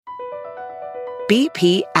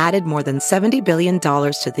BP added more than $70 billion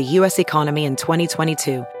to the U.S. economy in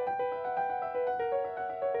 2022.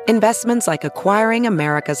 Investments like acquiring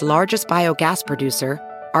America's largest biogas producer,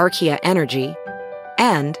 Archaea Energy,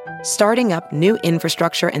 and starting up new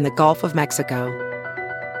infrastructure in the Gulf of Mexico.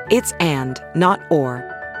 It's and, not or.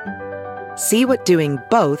 See what doing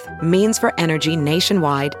both means for energy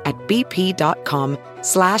nationwide at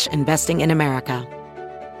bp.com/investing in America.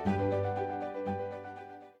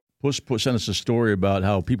 Puss sent us a story about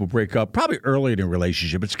how people break up probably early in a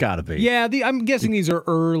relationship. It's got to be. Yeah, I'm guessing these are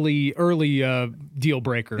early deal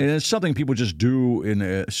breakers. And it's something people just do in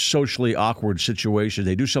a socially awkward situation.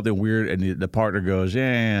 They do something weird, and the partner goes,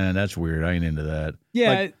 "Yeah, that's weird. I ain't into that." Yeah,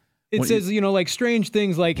 Like, it says, like strange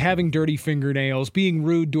things like having dirty fingernails, being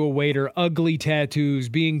rude to a waiter, ugly tattoos,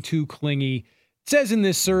 being too clingy. It says in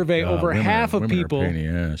this survey, over half of people. Are a pain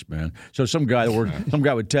in the ass, man. So some guy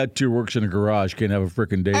with tattoo works in a garage can't have a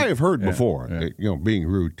freaking date. I have heard before, being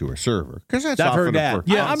rude to a server, because that's I've often heard that.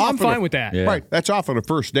 I'm fine with that. Yeah. Right, that's often a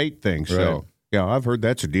first date thing. So I've heard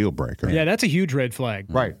that's a deal breaker. Yeah, that's a huge red flag.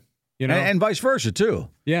 Right. And vice versa too.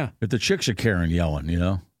 Yeah. If the chicks are Karen yelling,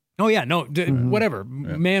 Oh, yeah, no, whatever,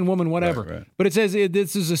 man, woman, whatever. Right. But it says,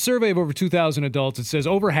 this is a survey of over 2,000 adults. It says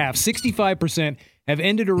over half, 65%, have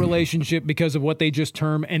ended a relationship because of what they just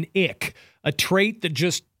term an ick, a trait that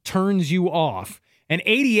just turns you off. And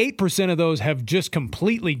 88% of those have just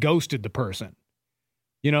completely ghosted the person.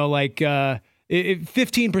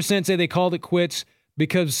 15% say they called it quits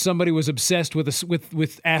because somebody was obsessed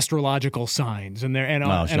with astrological signs and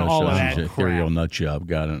all of that ethereal crap. nut job.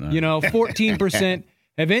 Got it. 14%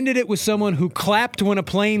 have ended it with someone who clapped when a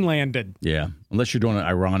plane landed. Yeah, unless you're doing it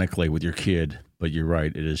ironically with your kid. But you're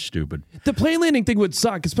right, it is stupid. The plane landing thing would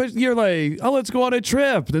suck, especially you're like, oh, let's go on a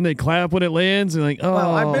trip. Then they clap when it lands, and like, oh.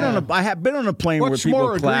 Well, I have been on a plane What's where people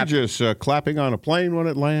more clap. egregious, clapping on a plane when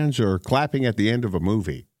it lands or clapping at the end of a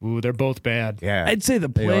movie? Ooh, they're both bad. Yeah. I'd say the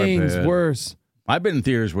plane's worse. I've been in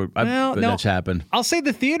theaters where that's happened. I'll say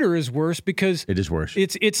the theater is worse because it is worse.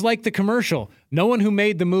 It's like the commercial. No one who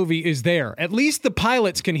made the movie is there. At least the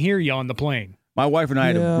pilots can hear you on the plane. My wife and I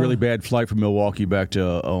had a really bad flight from Milwaukee back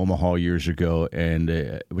to Omaha years ago, and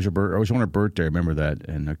it was I was on her birthday. I remember that,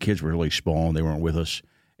 and our kids were really small, and they weren't with us.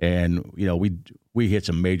 And we hit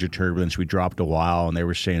some major turbulence. We dropped a while, and they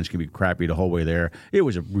were saying it's gonna be crappy the whole way there. It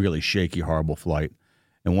was a really shaky, horrible flight.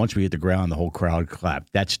 And once we hit the ground, the whole crowd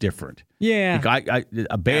clapped. That's different. Yeah.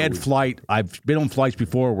 A bad flight. I've been on flights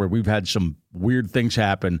before where we've had some weird things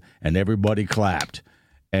happen, and everybody clapped,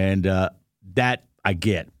 and that. I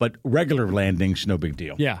get, but regular landings, no big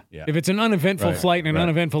deal. Yeah. If it's an uneventful flight and an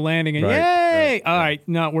uneventful landing, and yay! All right,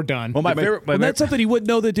 no, we're done. Well, that's something you wouldn't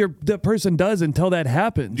know that person does until that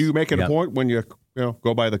happens. Do you make it a point when you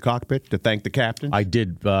go by the cockpit to thank the captain? I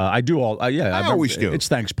did. I do all. I always do. It's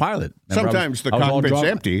thanks pilot. Sometimes the cockpit's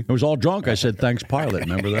empty. I was all drunk. I said thanks pilot.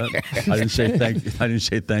 Remember that? I didn't say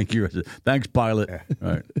thank you. I said thanks pilot.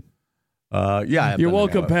 All right. You're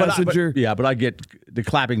welcome, passenger. But I get the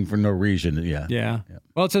clapping for no reason. Yeah.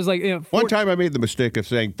 Well, it says one time I made the mistake of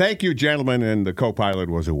saying thank you, gentlemen, and the co-pilot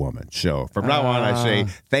was a woman. So from now on, I say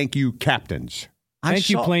thank you, captains. Thank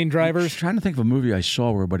you, plane drivers. I'm trying to think of a movie I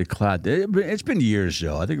saw where everybody clapped. It's been years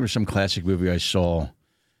though. I think it was some classic movie I saw,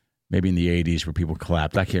 maybe in the '80s, where people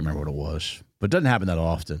clapped. I can't remember what it was. But it doesn't happen that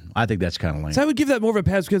often. I think that's kind of lame. So I would give that more of a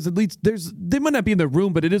pass because at least they might not be in the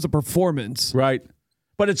room, but it is a performance. Right.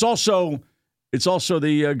 But it's also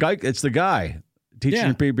the guy. It's the guy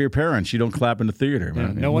teaching your parents. You don't clap in the theater.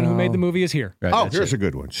 Man. No one who made the movie is here. Right, here's a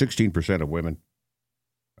good one. 16% of women.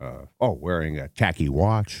 Wearing a tacky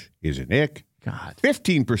watch is an ick. God.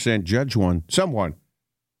 15% judge someone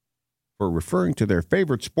for referring to their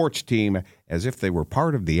favorite sports team as if they were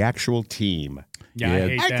part of the actual team.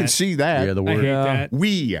 Yeah, I can see that. Yeah, the word. I hate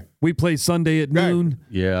that. We play Sunday at noon.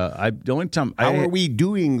 Yeah, the only time. How are we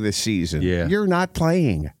doing this season? Yeah. You're not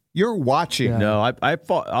playing. You're watching. Yeah. No,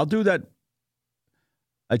 I'll do that.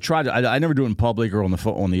 I try to. I never do it in public or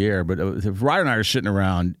on the air. But if Ryder and I are sitting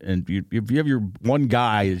around, and if you have your one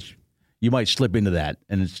guy, you might slip into that,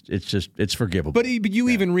 and it's forgivable. But you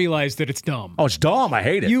even realize that it's dumb. Oh, it's dumb. I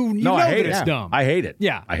hate it. You know I hate that it's dumb. I hate it.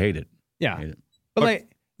 Yeah, I hate it. Yeah, I hate it. But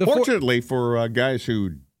fortunately for guys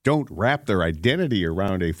who don't wrap their identity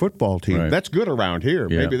around a football team, that's good around here.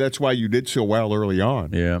 Yeah. Maybe that's why you did so well early on.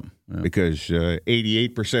 Yeah. Because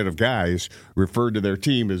 88% of guys referred to their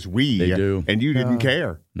team as we. They do. And you didn't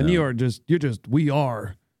care. No. And you're just we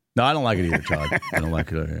are. No, I don't like it either, Todd. I don't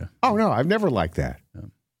like it either. Oh, no, I've never liked that.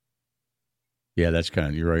 Yeah, that's kind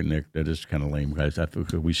of, you're right, Nick. That is kind of lame, guys. That's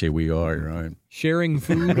what we say we are, right? Sharing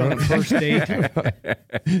food on a first date.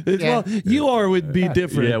 Well, you are would be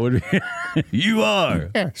different. Yeah, would be, you are.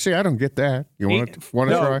 Yeah, see, I don't get that. You want to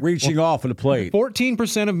try? Reaching off of the plate.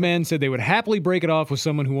 14% of men said they would happily break it off with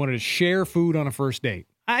someone who wanted to share food on a first date.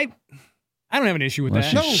 I don't have an issue with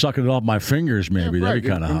Unless that. she's sucking it off my fingers, maybe. Yeah, That'd be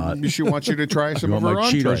kind of hot. She wants you to try some You of want her my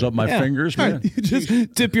entree. Cheetos up my fingers, man? You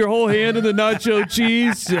just dip your whole hand in the nacho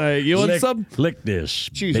cheese. You want some? Lick this.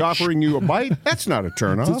 She's bitch. offering you a bite. That's not a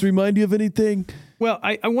turn Does off. this remind you of anything? Well,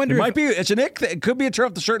 I wonder It if, might be. It's an ick. It could be a turn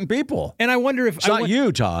off to certain people. and I wonder if It's not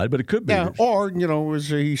you, Todd, but it could be. Yeah, or is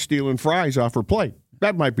he stealing fries off her plate?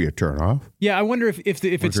 That might be a turn off. Yeah, I wonder if it's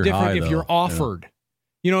you're different high, if though, you're offered.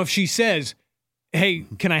 If she says, "Hey,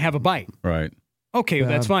 can I have a bite?" Right. Okay,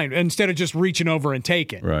 that's fine. Instead of just reaching over and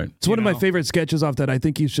taking. Right. It's one of my know? favorite sketches off that I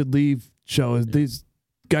think you should leave show is these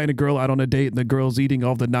guy and a girl out on a date and the girl's eating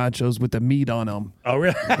all the nachos with the meat on them. Oh,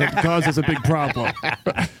 really? It causes a big problem.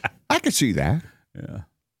 I could see that. Yeah.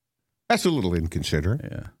 That's a little inconsiderate.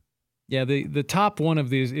 Yeah. Yeah, the top one of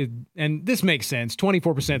these, and this makes sense.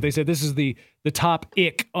 24%. They said this is the top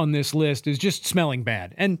ick on this list is just smelling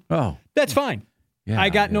bad, and Oh. that's fine. Yeah, I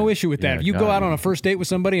got no issue with that. Yeah, If you go out on a first date with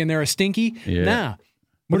somebody and they're a stinky, nah, we're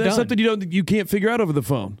But that's done. something you can't figure out over the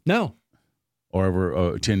phone. No, Or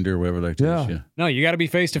over Tinder, whatever that Yeah. is. Yeah. no, you got to be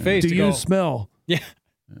face to face. Do to you go, smell? Yeah,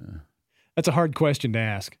 that's a hard question to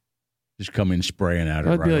ask. Just come in spraying at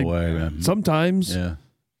her I'd be right like, away, man. Sometimes. Yeah.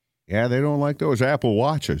 Yeah, they don't like those Apple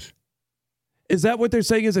Watches. Is that what they're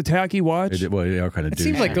saying is a tacky watch? They are kind of It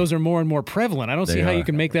seems like those are more and more prevalent. I don't see They how are. you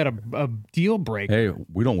can make that a deal breaker. Hey,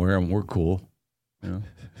 we don't wear them. We're cool. You know?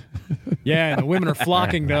 Yeah, and the women are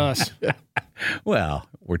flocking to us. Well,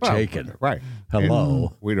 we're taken. Right. Hello.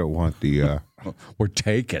 And we don't want the We're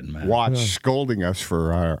taken, man. watch scolding us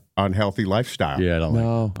for our unhealthy lifestyle. Yeah, I don't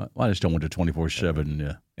No. I just don't want the 24/7.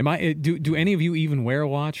 Yeah. Am I? Do any of you even wear a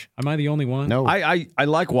watch? Am I the only one? No. I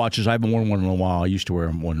like watches. I haven't worn one in a while. I used to wear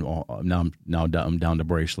them one. Now I'm down to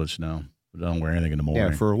bracelets now. I don't wear anything in the morning.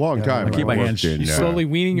 Yeah, for a long time. I keep my worked hands- in, You're slowly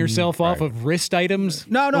weaning yourself off of wrist items.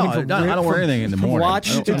 No, Going from I don't wear from- anything in the from morning.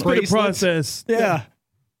 Watch I don't- to It's been a bracelets. process. Yeah.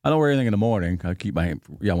 I don't wear anything in the morning. I keep my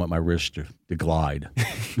I want my wrist to glide.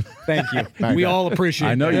 Thank you. We all appreciate.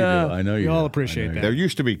 I know that. you Yeah. do. I know you. We all do. appreciate I know that. There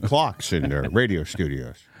used to be clocks in radio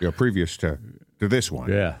studios, previous to this one.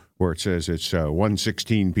 Yeah. Where it says it's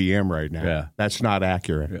 1:16 p.m. right now. Yeah. That's not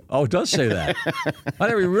accurate. you. Oh, it does say that. I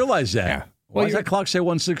never even realized that. Yeah. Why does that clock say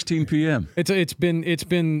 1:16 p.m.? It's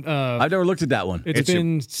been I've never looked at that one. it's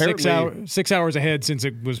been 6 apparently- 6 hours ahead since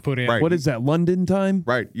it was put in. Right. What is that, London time?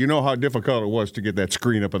 Right. You know how difficult it was to get that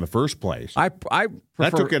screen up in the first place. I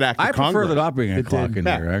prefer, took an act of I prefer Congress. there not being a It clock did. in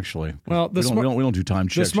Yeah. there. Actually, Well, the we don't do time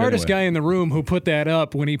The checks. smartest anyway. guy in the room who put that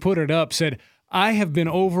up, when he put it up, said, "I have been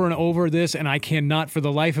over and over this, and I cannot for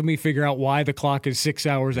the life of me figure out why the clock is 6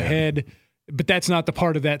 hours ahead. But that's not the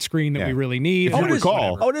part of that screen that Yeah. we really need." If you it is-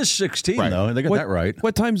 recall- Oh, it is 16 Right. though. They got that right.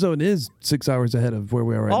 What time zone is 6 hours ahead of where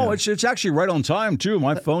we are right now? Oh, it's actually right on time too.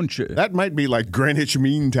 My phone. That might be like Greenwich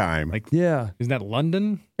Mean Time. yeah. Isn't that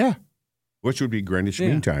London? Yeah. Which would be Greenwich Yeah.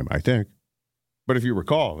 Mean Time, I think. But if you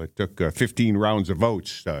recall, it took 15 rounds of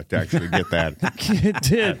votes to actually get It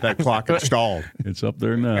did. that clock installed. It's up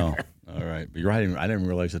there now. All right, but you're right. I didn't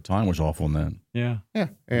realize the time was off on that. Yeah. Yeah.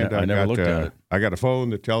 And Yeah, I never looked at it. I got a phone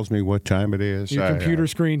that tells me what time it is. Your computer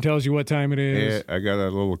screen tells you what time it is. I got a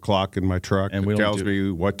little clock in my truck And we that don't tells do-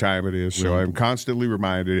 me what time it is. So I'm constantly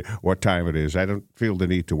reminded what time it is. I don't feel the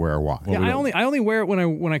need to wear a watch. Yeah, I only wear it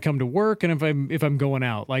when I come to work and if I'm going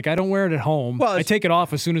out. Like I don't wear it at home. Well, I it's- take it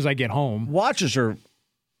off as soon as I get home. Watches are.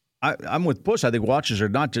 I'm with Bush. I think watches are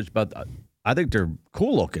not just about. I think they're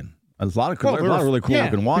cool looking. A lot of really cool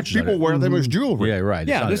looking watches. People wear them as jewelry. Yeah, right.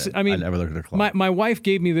 Yeah, It's not- I mean, never looked at a clock. My wife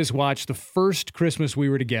gave me this watch the first Christmas we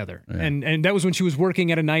were together, and that was when she was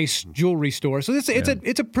working at a nice jewelry store. So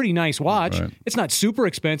it's a pretty nice watch. Right. It's not super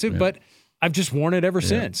expensive, but I've just worn it ever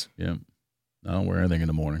since. Yeah, I don't wear anything in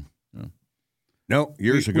the morning. No. No,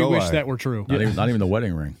 years We ago, wish I that were true. Not even the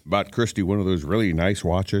wedding ring. bought Christy one of those really nice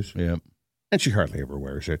watches, Yeah. and she hardly ever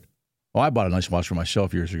wears it. Well, I bought a nice watch for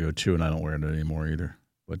myself years ago too, and I don't wear it anymore either.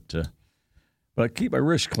 But I keep my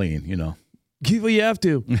wrist clean. You know. Well, you have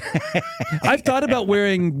to. I've thought about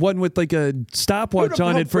wearing one with like a stopwatch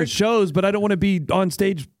on it for shows, but I don't want to be on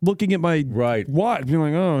stage looking at my Right. watch, being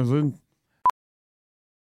like, oh, is it?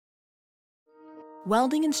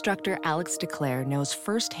 Welding instructor Alex DeClaire knows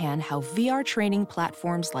firsthand how VR training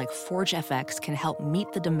platforms like ForgeFX can help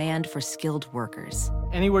meet the demand for skilled workers.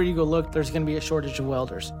 Anywhere you go look, there's going to be a shortage of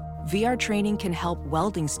welders. VR training can help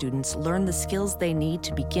welding students learn the skills they need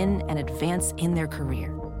to begin and advance in their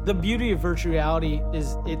career. The beauty of virtual reality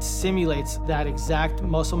is it simulates that exact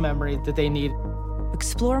muscle memory that they need.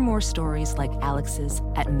 Explore more stories like Alex's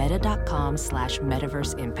at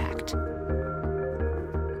meta.com/metaverseimpact.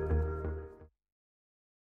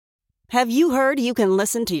 Have you heard you can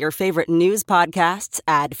listen to your favorite news podcasts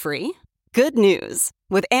ad-free? Good news.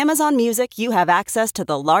 With Amazon Music, you have access to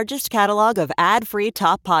the largest catalog of ad-free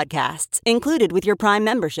top podcasts included with your Prime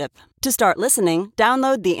membership. To start listening,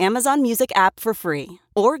 download the Amazon Music app for free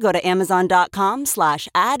or go to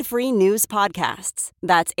amazon.com/ad-free news podcasts.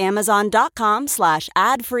 That's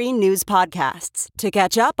amazon.com/ad-free news podcasts to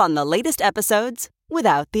catch up on the latest episodes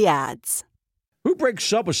without the ads. Who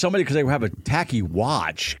breaks up with somebody because they have a tacky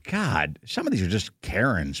watch? God, some of these are just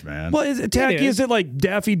Karens, man. Well, is it tacky? Is it like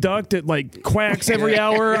Daffy Duck that like quacks every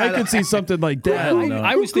hour? I could see something like that.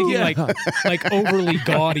 I was thinking like overly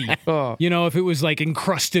gaudy. You know, if it was like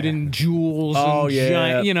encrusted in jewels. Oh, and yeah.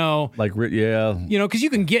 giant, you know, Like, yeah. you know, because you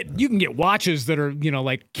can get watches that are, you know,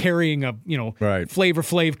 like carrying a, you know, Right. Flavor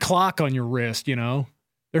Flav clock on your wrist. You know,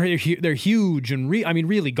 they're huge and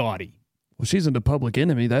really gaudy. Well, she's into Public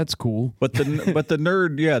Enemy. That's cool. But the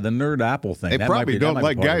nerd, the nerd Apple thing. They that probably might be, don't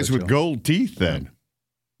like part of guys it, with too. gold teeth then.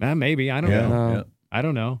 Maybe I don't Yeah, know. yeah. I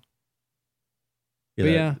don't know.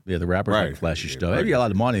 Yeah, the rappers Right. like flashy stuff. Right. If you got a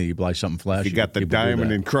lot of money, you buy something flashy. If you got the People do diamond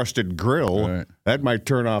that. encrusted grill, Right. that might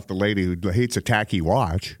turn off the lady who hates a tacky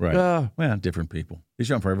watch. Right. Uh, Well, different people. These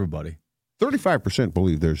aren't for everybody. 35%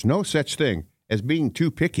 believe there's no such thing as being too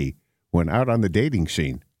picky when out on the dating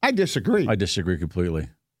scene. I disagree. I disagree completely.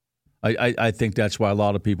 I think that's why a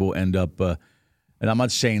lot of people end up, and I'm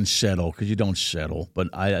not saying settle because you don't settle, but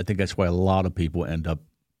I think that's why a lot of people end up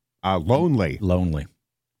Lonely lonely,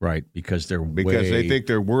 right? Because they think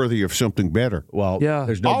they're worthy of something better. well, Yeah.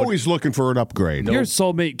 there's nobody, Always looking for an upgrade. Your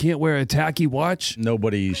soulmate can't wear a tacky watch.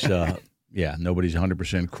 nobody's, nobody's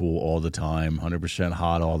 100% cool all the time, 100%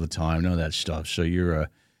 hot all the time, none of that stuff. So you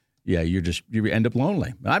end up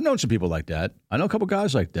lonely. I've known some people like that. I know a couple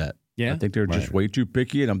guys like that. Yeah. I think they're just way too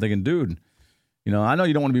picky, and I'm thinking, dude, you know, I know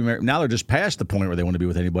you don't want to be married. Now they're just past the point where they want to be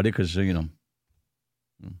with anybody because, you know.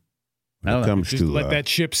 I don't When it know. comes Just to let that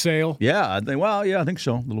ship sail. Yeah, I think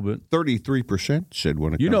so, a little bit. 33% said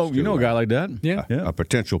when it comes You to know a guy like that? Yeah. a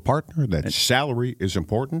potential partner that salary is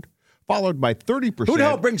important, followed by 30%. Who the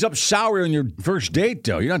hell brings up salary on your first date,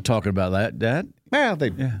 though? You're not talking about that, Dad. Well,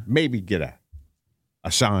 they maybe get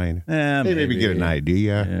a sign. Eh, They maybe get an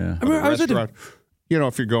idea. Yeah. Of a restaurant. You know,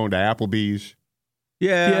 if you're going to Applebee's.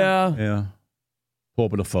 Yeah. Pull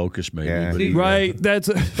up with a Focus, maybe. Yeah. But, Right. That's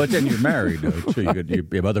but then you're married, though, so you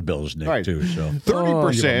have other bills, Nick, Right. too. So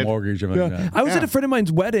 30%. mortgage, everything like that. I was at a friend of mine's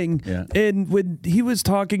wedding, Yeah. and when he was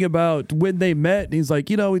talking about when they met, and he's like,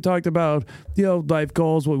 you know, we talked about, you know, life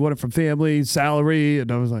goals, what we wanted from family, salary, and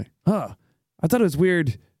I was like, I thought it was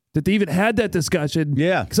weird that they even had that discussion.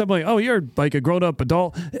 Yeah. Because I'm like, oh, you're like a grown-up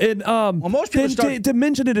adult. And most people and start- to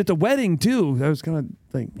mention it at the wedding, too, I was kind of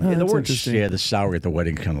like, Yeah, the that's word, interesting. the salary at the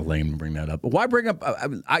wedding kind of lame to bring that up. But why bring up?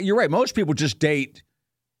 You're right. Most people just date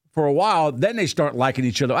for a while, then they start liking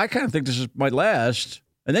each other. I kind of think this might last,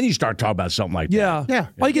 and then you start talking about something like Yeah. that.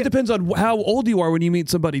 I think it depends on how old you are when you meet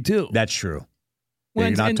somebody, too. That's true. Well,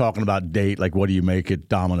 You're not and- talking about date like what do you make at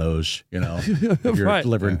Domino's, you know, if you're Right.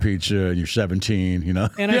 delivering pizza and you're 17, you know.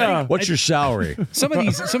 And I think What's your salary? some of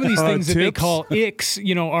these things that they tips. call icks,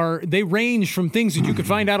 you know, they range from things that you could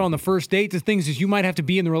find out on the first date to things that you might have to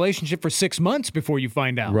be in the relationship for 6 months before you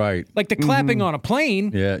find out. Right. Like the clapping on a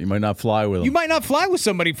plane. Yeah, you might not fly with them. You might not fly with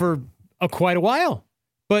somebody for quite a while.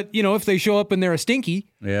 But, you know, if they show up and they're a stinky,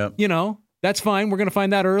 Yeah. you know, that's fine. We're going to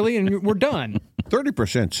find that early and we're done.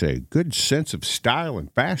 30% say good sense of style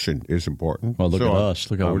and fashion is important. Well, look at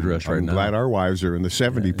us. Look how we're dressed right I'm now. glad our wives are in the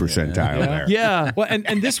 70 percentile there. Yeah. Well,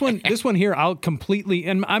 and this one here, I'll completely,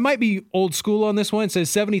 and I might be old school on this one. It says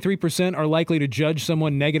 73% are likely to judge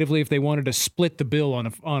someone negatively if they wanted to split the bill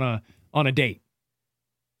on a date.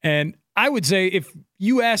 And I would say if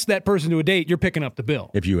you ask that person to a date, you're picking up the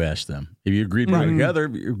bill. If you ask them, if you agree to go together,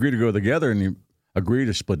 you agree to go together, and you agree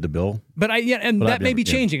to split the bill. But that may be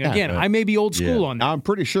changing. Again, I may be old school on that. I'm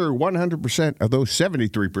pretty sure 100% of those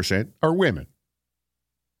 73% are women.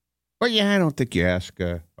 But yeah, I don't think you ask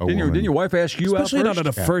a woman. Didn't your wife ask you Especially out not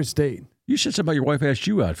first? on a first date. You said something about your wife asked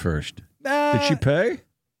you out first. Did she pay?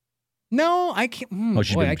 No, I can't.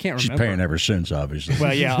 I can't She's remember. paying ever since, obviously.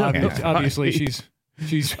 Well, yeah, obviously she's.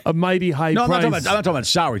 A mighty high No, I'm price. not talking about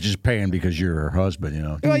salary. Just paying because you're her husband. You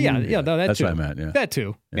know. Well, yeah, no, that That's too. what I meant. Yeah. That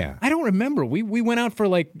too. Yeah. I don't remember. We went out for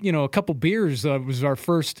like a couple beers. Was our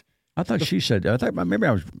first. I thought she said. I thought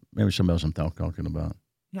maybe somebody else I'm talking about.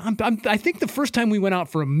 I think the first time we went out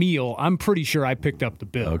for a meal, I'm pretty sure I picked up the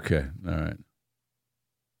bill. Okay. All right.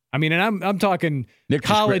 I mean, and I'm talking Nick's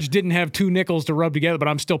college great. didn't have 2 nickels to rub together, but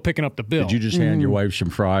I'm still picking up the bill. Did you just hand your wife some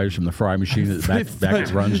fries from the fry machine at the back at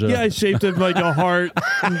Runza? Yeah, I shaped him like a heart,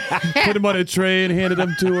 put him on a tray, and handed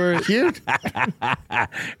him to her. Cute.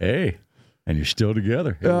 Hey, and you're still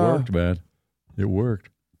together. It worked, man. It worked.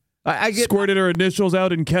 I get Squirted her initials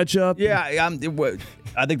out in ketchup. Yeah, I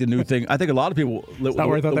think the new thing. I think a lot of people. That's not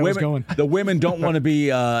where I thought that was going. The women don't want to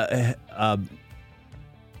be.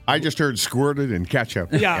 I just heard squirted in ketchup.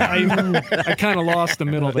 Yeah, I kind of lost the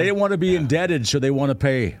middle there. They don't want to be indebted, so they want to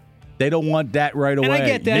pay. They don't want that right away. And I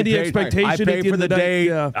get that. And the expectation I at pay the for end the of the day.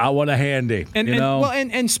 night, yeah. I want a handy.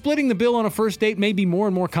 And splitting the bill on a first date may be more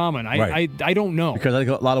and more common. I don't know. Because I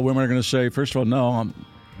think a lot of women are going to say, first of all, no,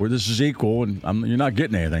 where this is equal, and you're not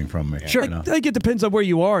getting anything from me. Sure. You know? I think it depends on where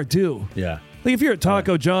you are, too. Yeah. Like, if you're at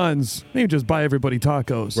Taco John's, maybe just buy everybody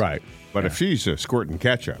tacos. Right. But if she's squirting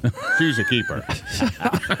ketchup, she's a keeper.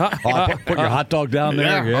 Put your hot dog down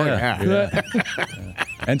there. Yeah.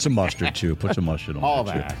 And some mustard, too. Put some mustard on All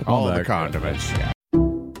there, that. too. All the condiments.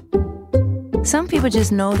 Some people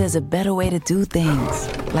just know there's a better way to do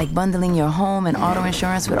things, like bundling your home and auto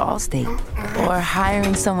insurance with Allstate, or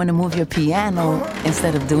hiring someone to move your piano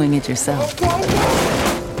instead of doing it yourself.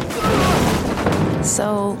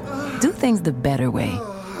 So, do things the better way.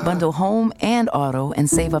 Bundle home and auto and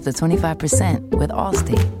save up to 25% with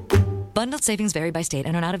Allstate. Bundled savings vary by state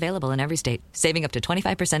and are not available in every state. Saving up to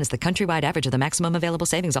 25% is the countrywide average of the maximum available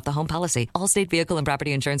savings off the home policy. Allstate Vehicle and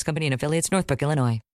Property Insurance Company and affiliates, Northbrook, Illinois.